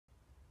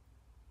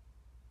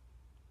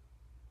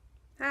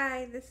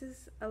Hi, this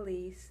is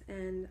Elise,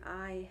 and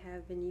I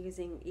have been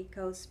using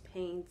ECOS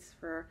paints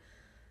for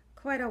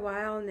quite a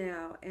while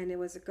now, and it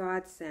was a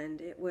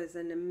godsend. It was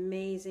an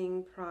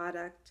amazing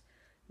product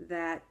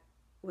that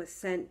was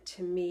sent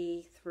to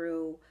me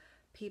through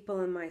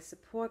people in my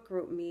support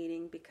group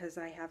meeting because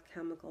I have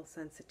chemical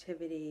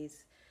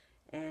sensitivities,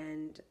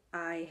 and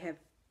I have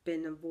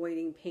been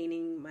avoiding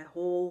painting my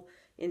whole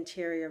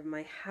interior of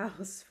my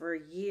house for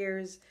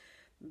years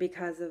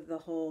because of the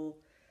whole,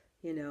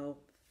 you know,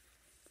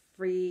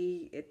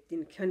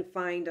 you couldn't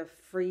find a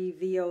free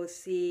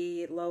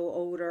VOC, low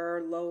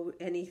odor, low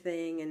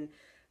anything, and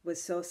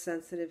was so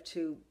sensitive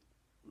to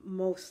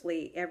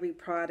mostly every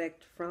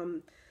product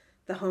from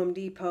the Home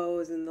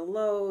Depots and the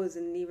Lowe's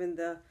and even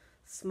the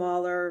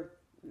smaller,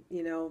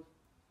 you know,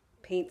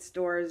 paint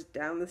stores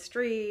down the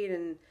street.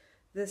 And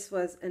this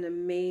was an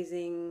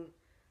amazing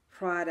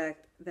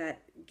product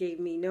that gave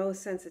me no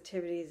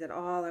sensitivities at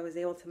all. I was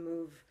able to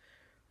move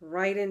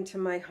right into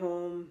my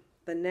home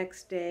the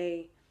next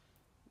day.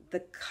 The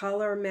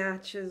color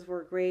matches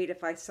were great.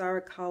 If I saw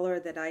a color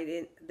that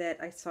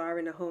I saw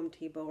in a Home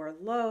Depot or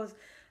Lowe's,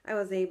 I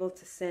was able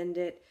to send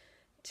it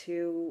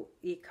to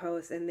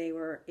ECOS and they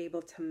were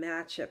able to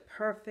match it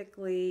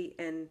perfectly.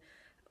 And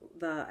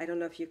I don't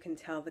know if you can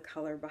tell, the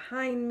color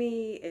behind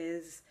me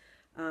is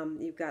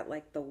you've got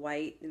like the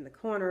white in the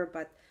corner,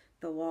 but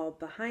the wall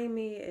behind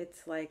me,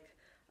 it's like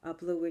a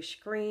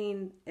bluish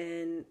green,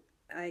 and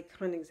I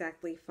couldn't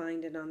exactly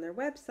find it on their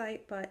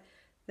website, but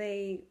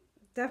they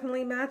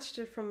definitely matched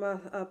it from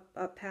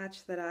a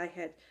patch that I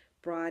had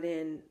brought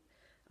in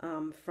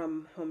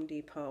from Home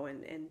Depot,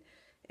 and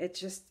it's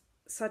just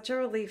such a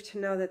relief to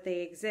know that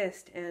they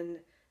exist. And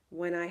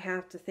when I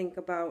have to think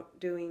about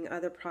doing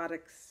other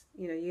products,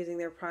 you know, using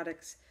their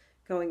products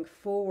going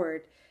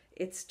forward,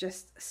 it's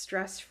just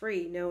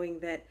stress-free knowing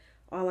that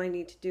all I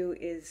need to do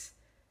is,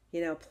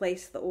 you know,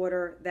 place the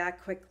order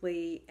that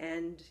quickly,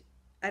 and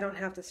I don't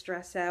have to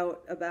stress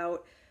out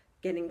about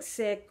getting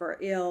sick or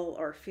ill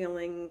or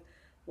feeling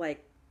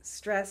like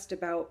stressed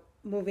about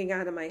moving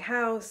out of my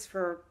house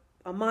for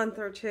a month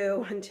or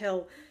two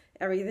until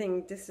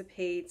everything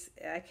dissipates.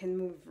 I can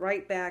move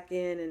right back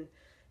in, and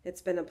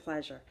it's been a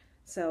pleasure.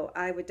 So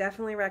I would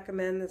definitely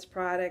recommend this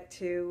product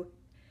to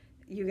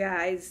you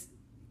guys.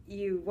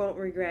 You won't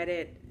regret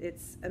it.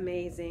 It's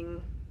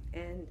amazing,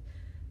 and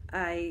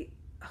I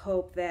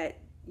hope that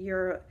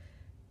you're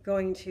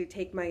going to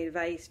take my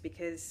advice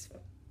because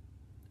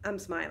I'm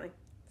smiling.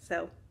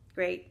 So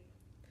great.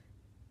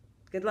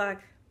 Good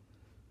luck.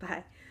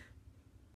 Bye.